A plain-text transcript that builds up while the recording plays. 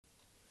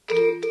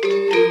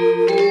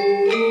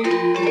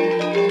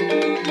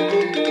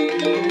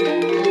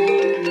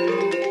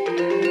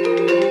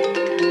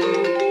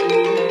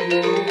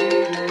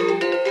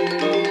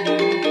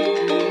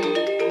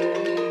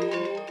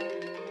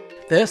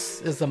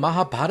This is the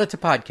Mahabharata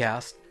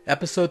Podcast,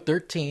 Episode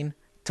 13,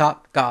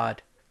 Top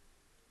God.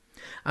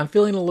 I'm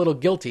feeling a little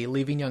guilty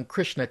leaving young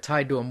Krishna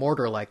tied to a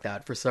mortar like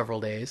that for several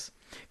days.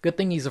 Good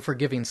thing he's a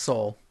forgiving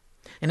soul.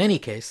 In any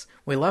case,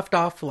 we left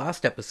off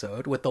last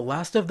episode with the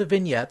last of the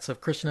vignettes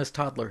of Krishna's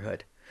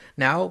toddlerhood.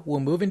 Now we'll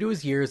move into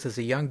his years as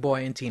a young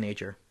boy and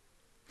teenager.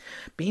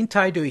 Being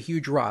tied to a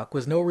huge rock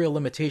was no real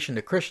limitation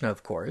to Krishna,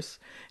 of course,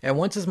 and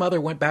once his mother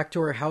went back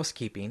to her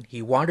housekeeping,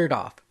 he wandered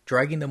off,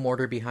 dragging the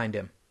mortar behind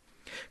him.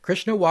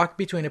 Krishna walked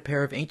between a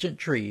pair of ancient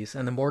trees,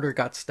 and the mortar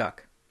got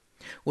stuck.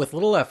 With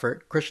little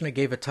effort, Krishna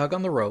gave a tug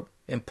on the rope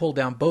and pulled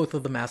down both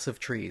of the massive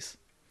trees.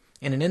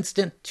 In an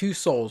instant, two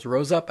souls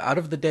rose up out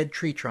of the dead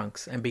tree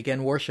trunks and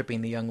began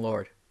worshipping the young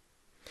lord.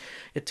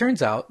 It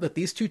turns out that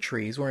these two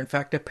trees were in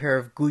fact a pair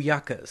of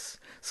Guyakas,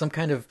 some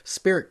kind of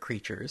spirit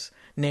creatures,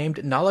 named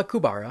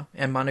Nalakubara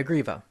and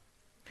Managriva.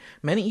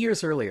 Many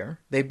years earlier,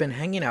 they'd been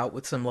hanging out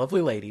with some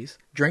lovely ladies,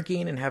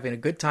 drinking and having a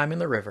good time in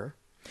the river.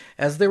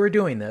 As they were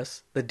doing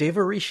this, the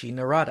Devarishi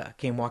Narada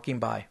came walking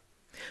by.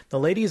 The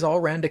ladies all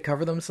ran to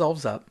cover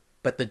themselves up,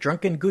 but the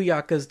drunken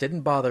Guyakas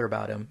didn't bother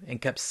about him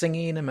and kept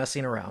singing and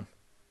messing around.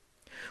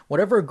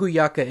 Whatever a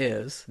Guyaka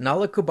is,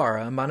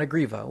 Nalakubara and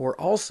Managriva were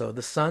also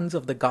the sons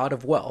of the god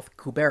of wealth,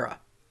 Kubera.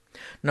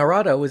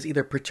 Narada was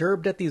either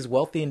perturbed at these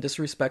wealthy and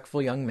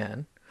disrespectful young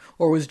men,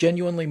 or was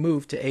genuinely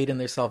moved to aid in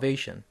their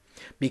salvation,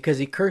 because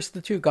he cursed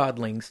the two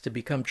godlings to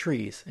become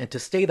trees and to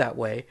stay that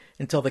way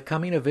until the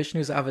coming of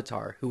Vishnu's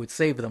avatar who would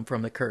save them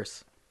from the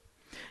curse.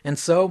 And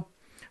so,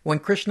 when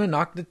Krishna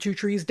knocked the two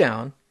trees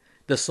down,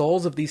 the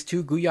souls of these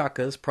two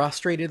Guyakas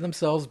prostrated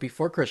themselves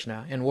before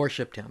Krishna and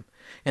worshipped him,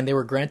 and they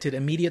were granted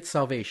immediate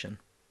salvation.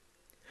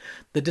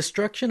 The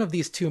destruction of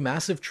these two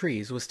massive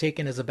trees was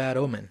taken as a bad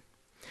omen.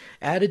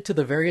 Added to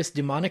the various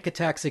demonic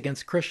attacks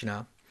against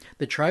Krishna,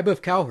 the tribe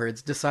of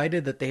cowherds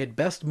decided that they had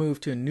best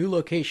move to a new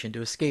location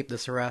to escape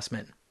this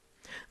harassment.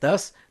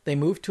 Thus, they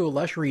moved to a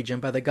lush region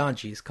by the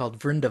Ganges called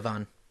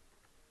Vrindavan.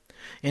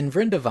 In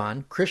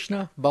Vrindavan,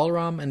 Krishna,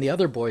 Balaram, and the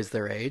other boys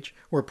their age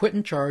were put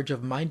in charge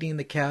of minding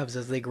the calves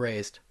as they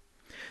grazed.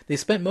 They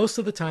spent most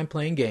of the time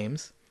playing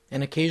games,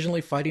 and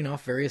occasionally fighting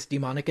off various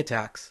demonic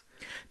attacks.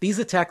 These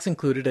attacks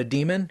included a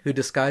demon who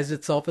disguised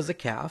itself as a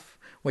calf,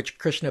 which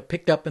Krishna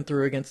picked up and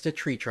threw against a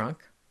tree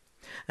trunk.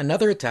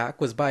 Another attack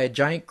was by a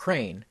giant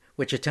crane,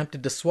 which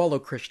attempted to swallow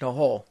Krishna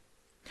whole.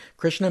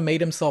 Krishna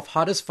made himself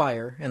hot as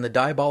fire, and the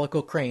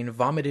diabolical crane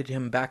vomited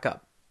him back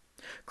up.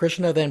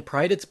 Krishna then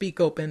pried its beak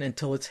open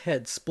until its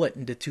head split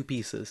into two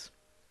pieces.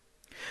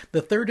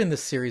 The third in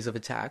this series of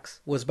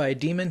attacks was by a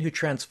demon who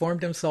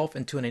transformed himself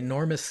into an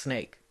enormous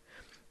snake.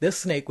 This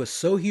snake was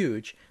so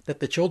huge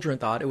that the children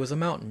thought it was a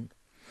mountain.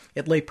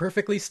 It lay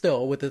perfectly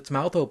still with its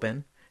mouth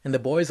open, and the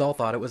boys all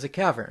thought it was a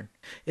cavern.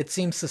 It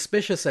seemed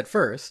suspicious at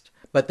first,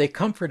 but they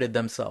comforted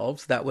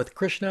themselves that with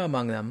Krishna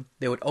among them,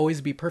 they would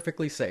always be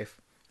perfectly safe,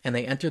 and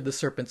they entered the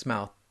serpent's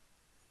mouth.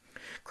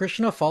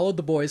 Krishna followed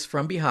the boys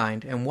from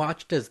behind and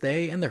watched as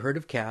they and the herd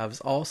of calves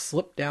all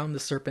slipped down the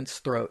serpent's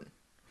throat.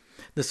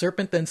 The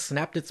serpent then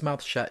snapped its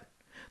mouth shut.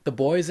 The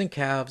boys and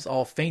calves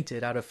all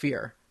fainted out of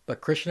fear,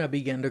 but Krishna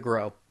began to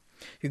grow.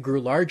 He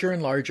grew larger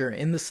and larger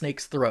in the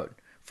snake's throat,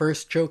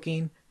 first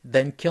choking,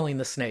 then killing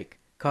the snake,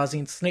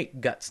 causing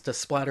snake guts to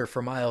splatter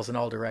for miles in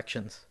all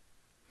directions.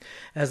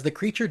 As the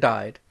creature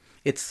died,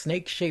 its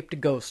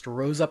snake-shaped ghost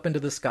rose up into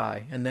the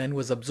sky and then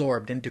was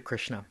absorbed into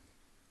Krishna.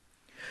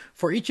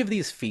 For each of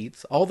these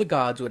feats, all the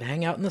gods would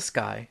hang out in the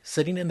sky,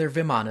 sitting in their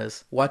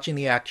vimanas, watching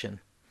the action.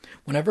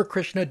 Whenever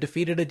Krishna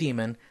defeated a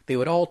demon, they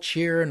would all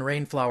cheer and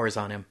rain flowers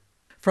on him.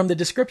 From the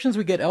descriptions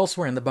we get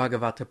elsewhere in the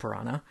Bhagavata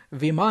Purana,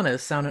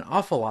 vimanas sound an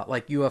awful lot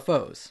like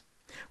UFOs.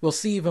 We'll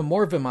see even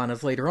more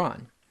vimanas later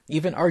on.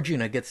 Even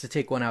Arjuna gets to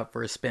take one out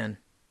for a spin.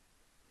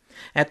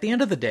 At the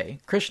end of the day,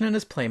 Krishna and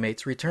his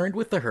playmates returned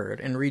with the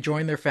herd and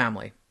rejoined their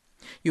family.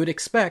 You would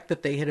expect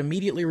that they had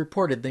immediately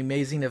reported the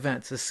amazing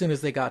events as soon as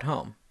they got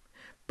home.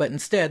 But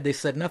instead they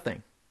said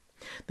nothing.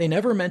 They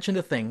never mentioned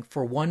a thing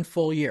for 1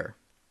 full year.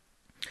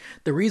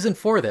 The reason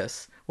for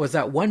this was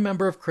that one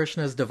member of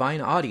Krishna's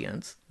divine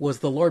audience was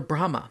the Lord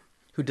Brahma,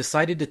 who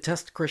decided to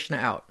test Krishna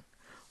out.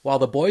 While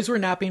the boys were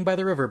napping by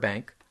the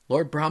riverbank,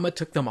 Lord Brahma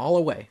took them all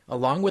away,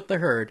 along with the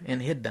herd,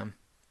 and hid them.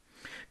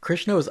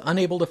 Krishna was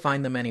unable to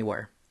find them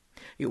anywhere.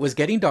 It was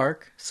getting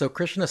dark, so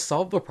Krishna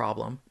solved the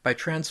problem by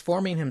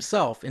transforming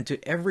himself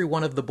into every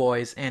one of the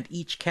boys and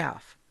each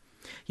calf.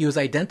 He was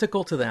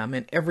identical to them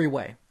in every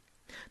way.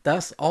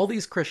 Thus, all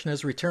these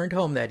Krishnas returned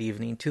home that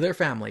evening to their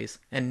families,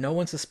 and no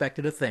one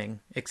suspected a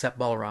thing except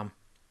Balaram.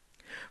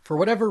 For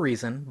whatever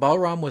reason,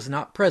 Balaram was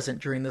not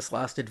present during this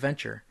last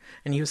adventure,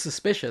 and he was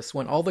suspicious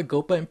when all the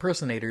Gopa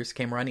impersonators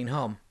came running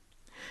home.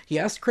 He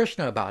asked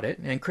Krishna about it,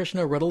 and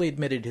Krishna readily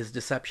admitted his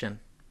deception.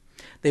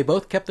 They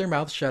both kept their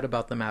mouths shut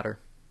about the matter.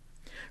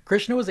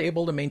 Krishna was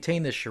able to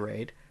maintain this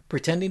charade,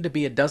 pretending to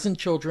be a dozen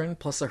children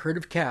plus a herd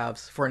of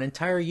calves for an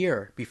entire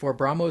year before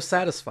Brahma was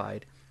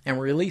satisfied and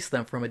released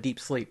them from a deep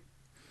sleep.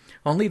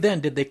 Only then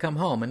did they come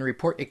home and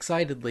report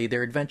excitedly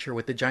their adventure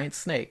with the giant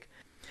snake,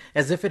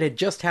 as if it had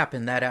just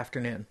happened that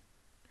afternoon.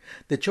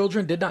 The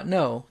children did not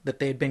know that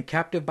they had been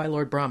captive by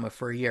Lord Brahma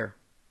for a year.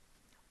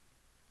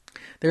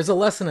 There's a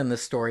lesson in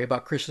this story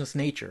about Krishna's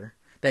nature,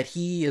 that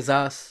he is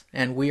us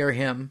and we are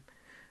him,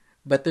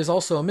 but there's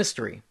also a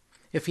mystery.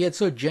 If he had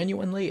so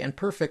genuinely and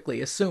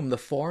perfectly assumed the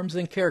forms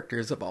and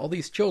characters of all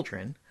these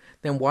children,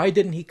 then why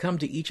didn't he come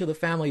to each of the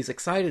families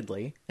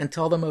excitedly and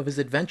tell them of his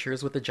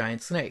adventures with the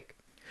giant snake?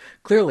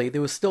 Clearly,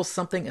 there was still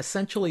something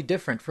essentially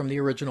different from the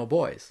original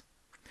boys.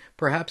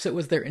 Perhaps it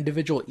was their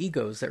individual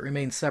egos that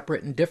remained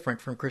separate and different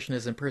from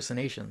Krishna's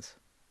impersonations.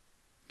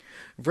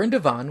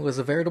 Vrindavan was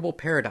a veritable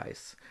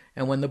paradise,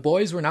 and when the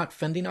boys were not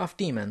fending off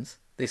demons,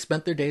 they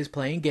spent their days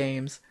playing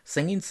games,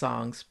 singing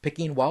songs,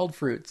 picking wild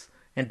fruits,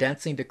 and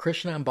dancing to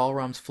Krishna and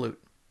Balram's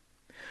flute.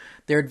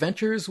 Their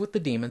adventures with the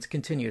demons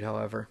continued,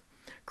 however.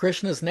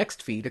 Krishna's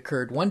next feat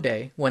occurred one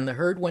day when the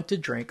herd went to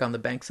drink on the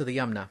banks of the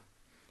Yamuna.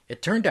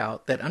 It turned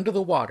out that under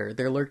the water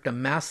there lurked a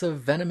massive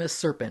venomous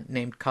serpent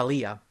named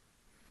Kaliya.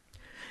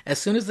 As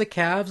soon as the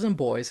calves and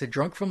boys had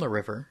drunk from the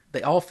river,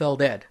 they all fell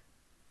dead.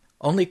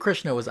 Only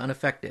Krishna was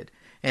unaffected,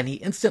 and he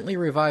instantly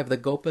revived the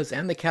gopas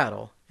and the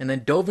cattle, and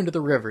then dove into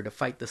the river to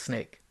fight the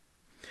snake.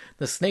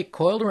 The snake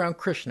coiled around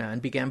Krishna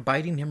and began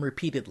biting him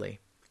repeatedly.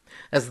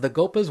 As the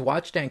gopas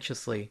watched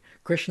anxiously,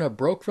 Krishna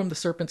broke from the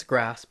serpent's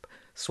grasp,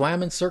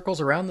 swam in circles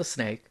around the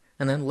snake,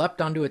 and then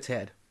leapt onto its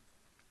head.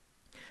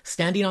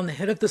 Standing on the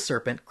head of the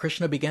serpent,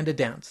 Krishna began to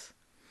dance.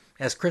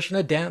 As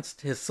Krishna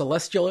danced, his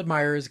celestial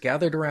admirers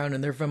gathered around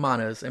in their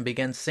vimanas and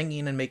began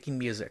singing and making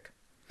music.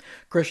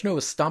 Krishna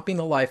was stomping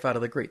the life out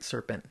of the great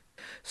serpent.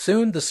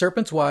 Soon the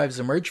serpent's wives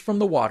emerged from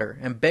the water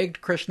and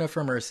begged Krishna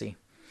for mercy.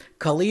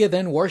 Kaliya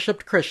then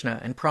worshipped Krishna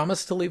and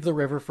promised to leave the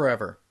river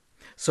forever.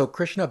 So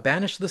Krishna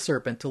banished the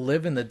serpent to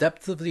live in the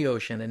depths of the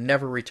ocean and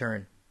never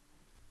return.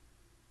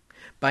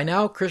 By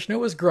now Krishna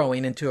was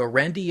growing into a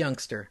randy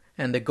youngster,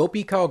 and the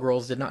gopi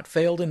cowgirls did not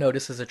fail to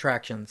notice his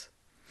attractions.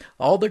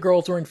 All the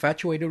girls were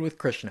infatuated with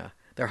Krishna,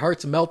 their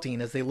hearts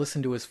melting as they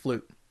listened to his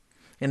flute.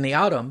 In the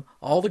autumn,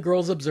 all the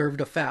girls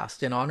observed a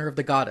fast in honor of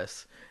the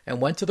goddess,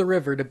 and went to the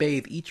river to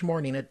bathe each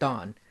morning at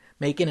dawn,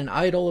 making an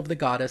idol of the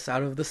goddess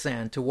out of the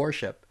sand to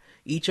worship,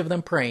 each of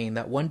them praying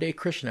that one day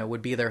Krishna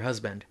would be their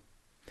husband.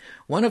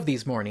 One of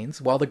these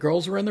mornings, while the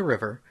girls were in the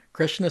river,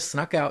 Krishna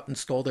snuck out and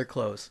stole their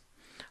clothes.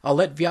 I'll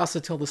let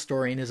Vyasa tell the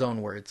story in his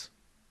own words.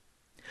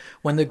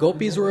 When the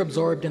gopis were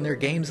absorbed in their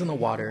games in the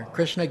water,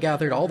 Krishna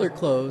gathered all their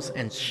clothes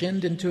and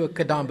shinned into a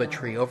kadamba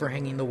tree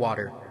overhanging the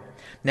water.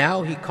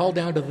 Now he called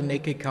down to the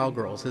naked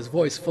cowgirls, his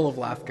voice full of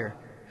laughter.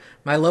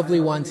 "My lovely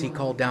ones," he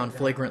called down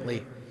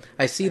flagrantly,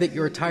 "I see that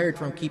you are tired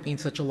from keeping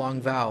such a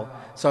long vow,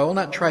 so I will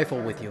not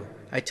trifle with you.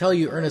 I tell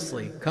you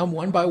earnestly, come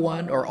one by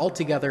one or all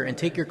together and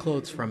take your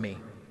clothes from me."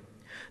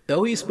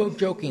 Though he spoke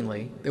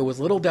jokingly, there was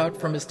little doubt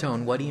from his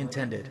tone what he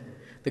intended.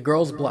 The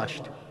girls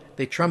blushed.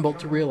 They trembled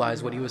to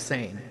realize what he was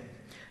saying.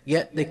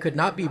 Yet they could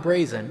not be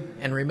brazen,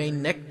 and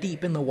remained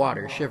neck-deep in the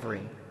water,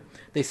 shivering.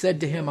 They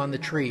said to him on the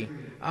tree,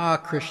 "Ah,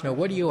 Krishna,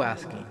 what are you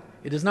asking?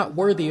 It is not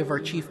worthy of our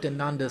chieftain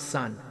Nanda's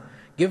son.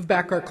 Give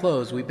back our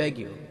clothes, we beg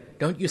you.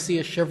 Don't you see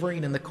us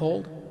shivering in the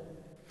cold?"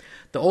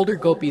 The older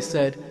gopis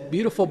said,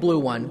 "Beautiful blue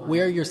one,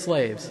 we are your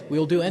slaves. We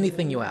will do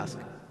anything you ask.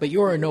 But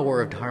you are a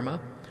knower of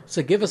dharma,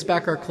 so give us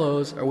back our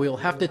clothes, or we will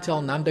have to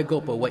tell Nanda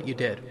Gopa what you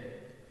did."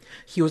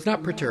 He was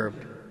not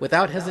perturbed.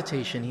 Without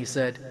hesitation, he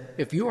said,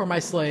 "If you are my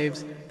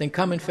slaves, then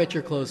come and fetch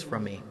your clothes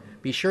from me.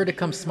 Be sure to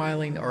come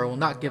smiling, or I will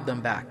not give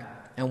them back.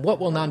 And what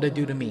will Nanda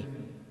do to me?"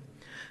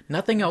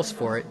 Nothing else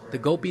for it, the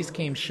gopis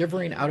came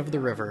shivering out of the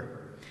river.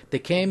 They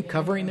came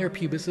covering their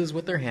pubises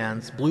with their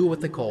hands, blue with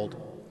the cold.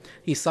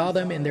 He saw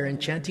them in their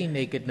enchanting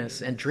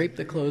nakedness and draped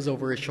the clothes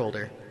over his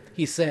shoulder.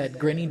 He said,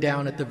 grinning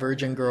down at the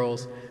virgin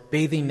girls,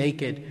 "Bathing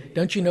naked,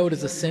 don't you know it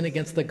is a sin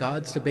against the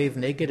gods to bathe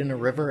naked in a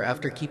river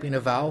after keeping a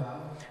vow?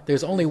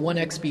 There's only one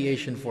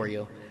expiation for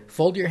you.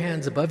 Fold your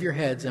hands above your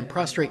heads and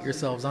prostrate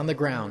yourselves on the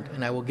ground,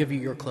 and I will give you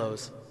your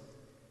clothes."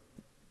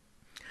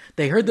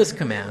 They heard this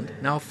command,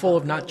 now full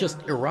of not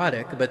just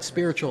erotic but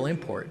spiritual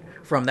import,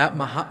 from that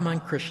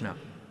Mahatman Krishna.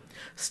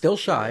 Still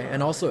shy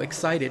and also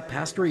excited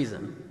past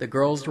reason, the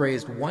girls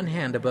raised one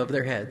hand above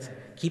their heads,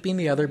 keeping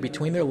the other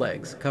between their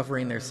legs,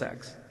 covering their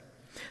sex.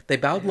 They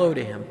bowed low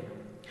to him.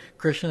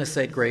 Krishna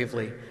said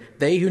gravely,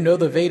 "They who know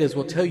the Vedas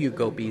will tell you,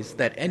 gopis,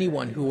 that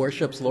anyone who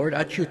worships Lord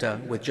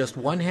Achyuta with just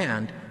one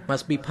hand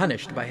must be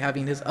punished by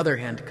having his other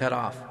hand cut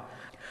off.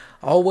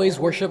 Always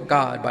worship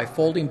God by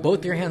folding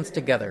both your hands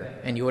together,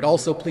 and you would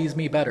also please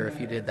me better if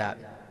you did that."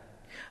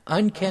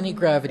 Uncanny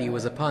gravity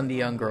was upon the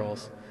young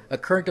girls, a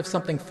current of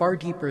something far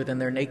deeper than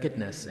their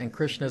nakedness and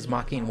Krishna's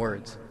mocking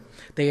words.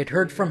 They had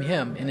heard from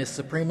him in his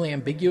supremely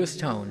ambiguous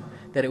tone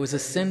that it was a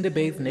sin to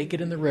bathe naked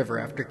in the river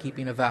after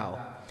keeping a vow.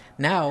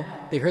 Now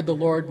they heard the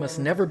Lord must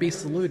never be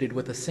saluted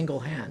with a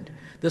single hand.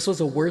 This was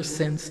a worse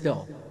sin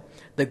still.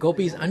 The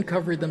gopis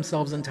uncovered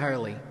themselves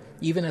entirely,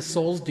 even as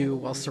souls do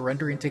while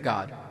surrendering to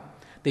God.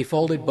 They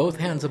folded both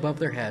hands above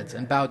their heads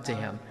and bowed to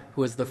him,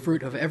 who is the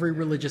fruit of every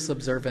religious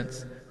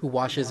observance, who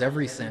washes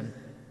every sin.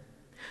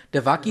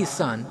 Devaki's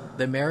son,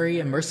 the merry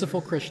and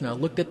merciful Krishna,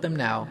 looked at them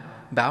now,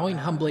 bowing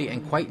humbly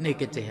and quite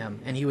naked to him,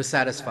 and he was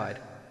satisfied.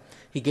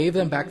 He gave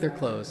them back their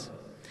clothes.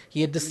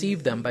 He had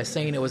deceived them by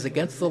saying it was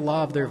against the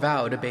law of their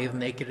vow to bathe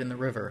naked in the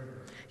river.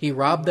 He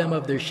robbed them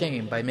of their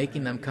shame by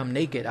making them come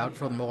naked out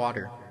from the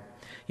water.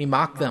 He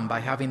mocked them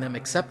by having them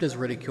accept his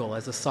ridicule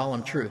as a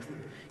solemn truth.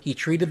 He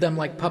treated them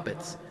like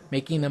puppets,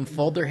 making them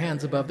fold their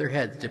hands above their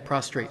heads to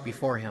prostrate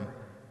before him.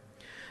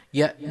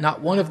 Yet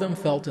not one of them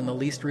felt in the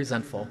least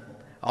resentful.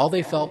 All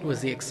they felt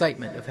was the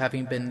excitement of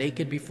having been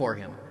naked before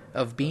him,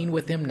 of being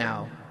with him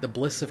now, the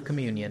bliss of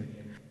communion.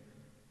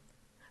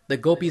 The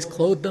gopis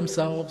clothed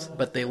themselves,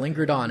 but they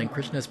lingered on in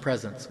Krishna's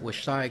presence with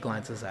shy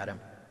glances at him.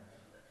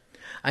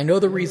 I know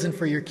the reason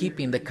for your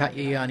keeping the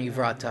Katyayani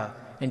Vrata,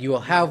 and you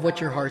will have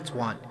what your hearts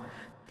want.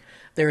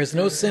 There is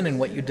no sin in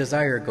what you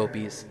desire,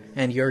 gopis,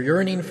 and your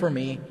yearning for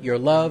me, your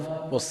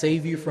love, will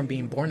save you from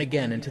being born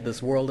again into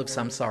this world of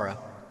samsara.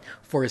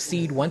 For a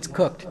seed once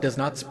cooked does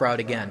not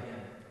sprout again.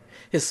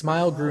 His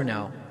smile grew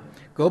now.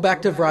 Go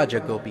back to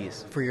Vraja,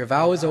 gopis, for your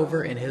vow is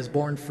over and it has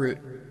borne fruit.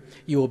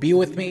 You will be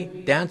with me,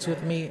 dance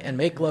with me, and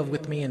make love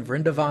with me in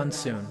Vrindavan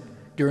soon,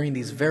 during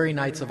these very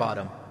nights of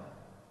autumn.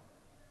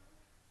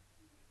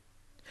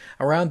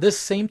 Around this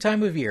same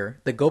time of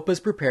year, the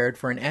Gopas prepared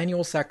for an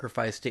annual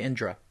sacrifice to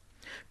Indra.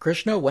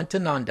 Krishna went to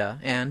Nanda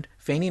and,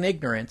 feigning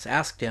ignorance,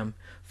 asked him,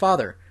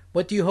 Father,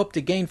 what do you hope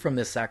to gain from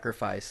this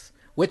sacrifice?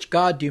 Which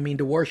god do you mean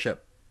to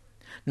worship?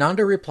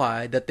 Nanda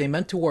replied that they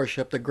meant to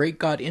worship the great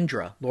god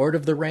Indra, lord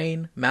of the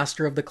rain,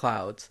 master of the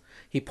clouds.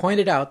 He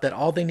pointed out that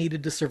all they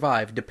needed to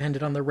survive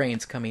depended on the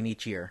rains coming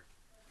each year.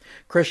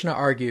 Krishna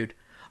argued,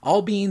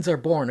 all beings are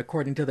born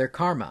according to their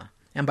karma,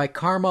 and by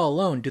karma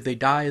alone do they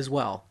die as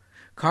well.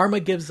 Karma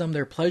gives them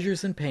their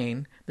pleasures and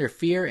pain, their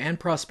fear and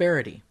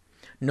prosperity.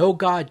 No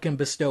god can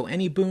bestow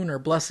any boon or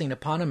blessing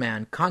upon a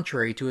man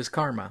contrary to his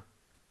karma.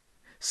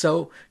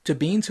 So, to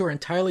beings who are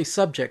entirely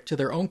subject to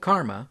their own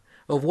karma,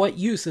 of what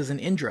use is an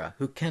Indra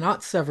who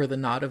cannot sever the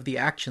knot of the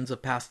actions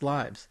of past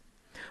lives?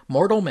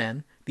 Mortal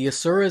men, the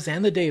Asuras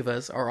and the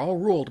Devas, are all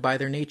ruled by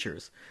their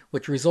natures,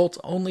 which results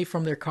only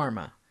from their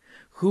karma.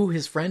 Who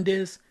his friend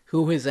is,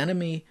 who his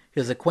enemy,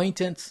 his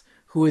acquaintance,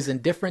 who is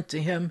indifferent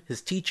to him,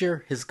 his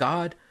teacher, his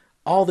god,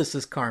 all this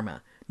is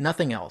karma,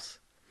 nothing else.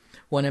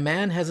 When a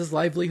man has his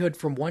livelihood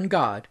from one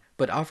god,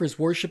 but offers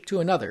worship to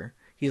another,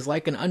 he is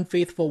like an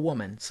unfaithful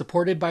woman,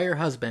 supported by her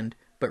husband,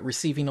 but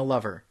receiving a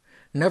lover.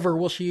 Never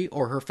will she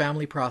or her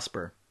family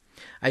prosper.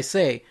 I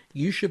say,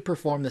 you should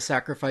perform the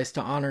sacrifice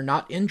to honor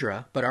not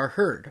Indra, but our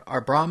herd, our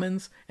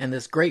Brahmins, and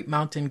this great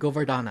mountain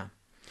Govardhana.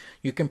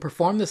 You can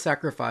perform the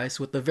sacrifice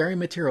with the very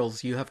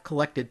materials you have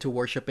collected to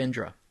worship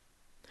Indra.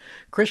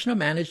 Krishna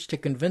managed to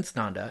convince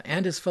Nanda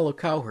and his fellow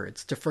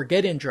cowherds to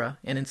forget Indra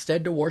and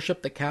instead to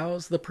worship the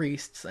cows, the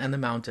priests, and the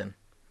mountain.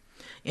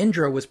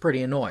 Indra was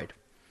pretty annoyed.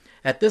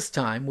 At this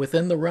time,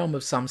 within the realm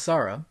of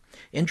samsara,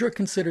 Indra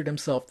considered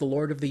himself the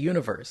lord of the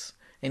universe,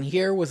 and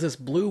here was this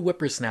blue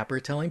whippersnapper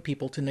telling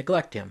people to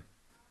neglect him.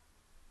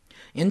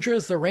 Indra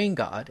is the rain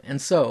god, and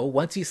so,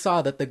 once he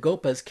saw that the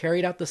Gopas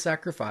carried out the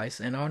sacrifice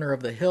in honor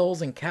of the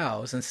hills and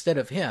cows instead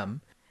of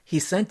him, he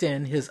sent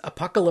in his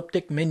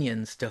apocalyptic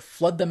minions to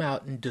flood them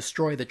out and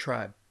destroy the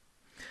tribe.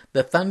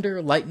 The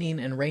thunder, lightning,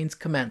 and rains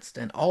commenced,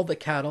 and all the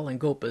cattle and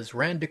Gopas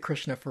ran to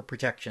Krishna for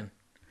protection.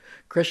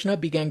 Krishna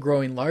began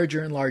growing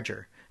larger and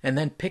larger, and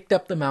then picked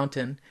up the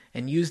mountain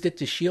and used it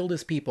to shield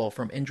his people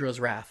from Indra's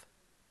wrath.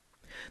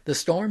 The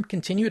storm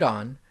continued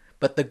on,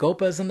 but the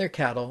Gopas and their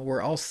cattle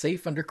were all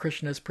safe under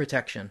Krishna's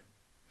protection.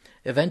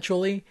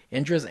 Eventually,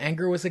 Indra's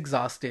anger was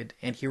exhausted,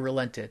 and he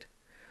relented.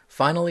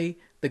 Finally,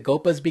 the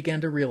Gopas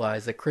began to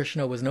realize that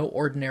Krishna was no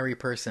ordinary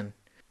person.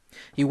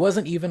 He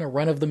wasn't even a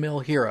run-of-the-mill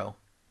hero.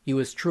 He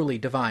was truly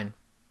divine.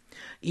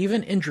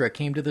 Even Indra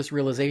came to this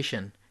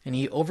realization, and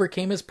he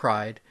overcame his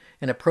pride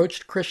and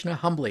approached Krishna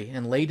humbly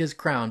and laid his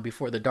crown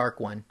before the Dark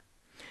One.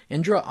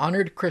 Indra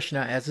honored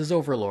Krishna as his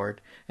overlord,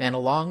 and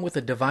along with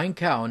a divine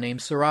cow named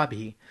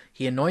Surabhi,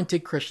 he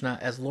anointed Krishna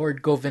as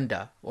Lord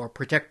Govinda, or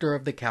protector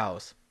of the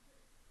cows.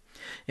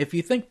 If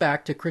you think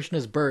back to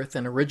Krishna's birth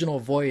and original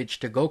voyage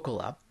to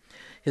Gokula,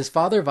 his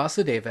father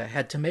Vasudeva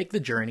had to make the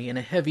journey in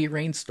a heavy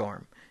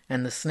rainstorm,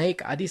 and the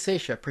snake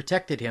Adisesha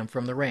protected him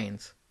from the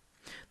rains.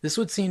 This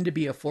would seem to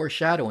be a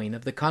foreshadowing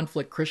of the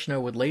conflict Krishna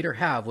would later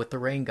have with the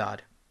rain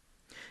god.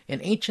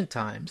 In ancient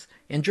times,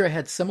 Indra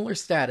had similar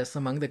status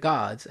among the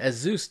gods as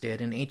Zeus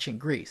did in ancient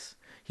Greece.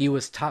 He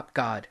was top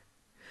god.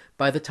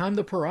 By the time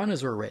the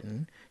Puranas were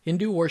written,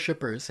 Hindu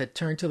worshippers had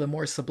turned to the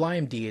more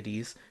sublime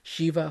deities,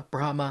 Shiva,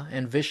 Brahma,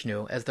 and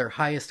Vishnu, as their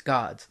highest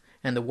gods,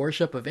 and the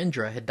worship of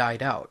Indra had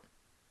died out.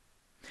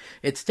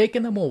 It's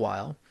taken them a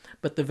while,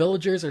 but the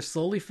villagers are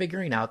slowly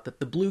figuring out that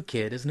the blue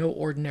kid is no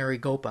ordinary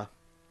Gopa.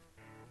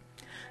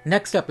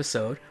 Next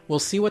episode, we'll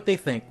see what they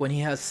think when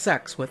he has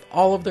sex with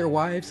all of their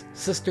wives,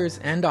 sisters,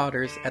 and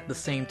daughters at the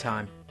same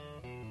time.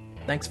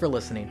 Thanks for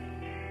listening.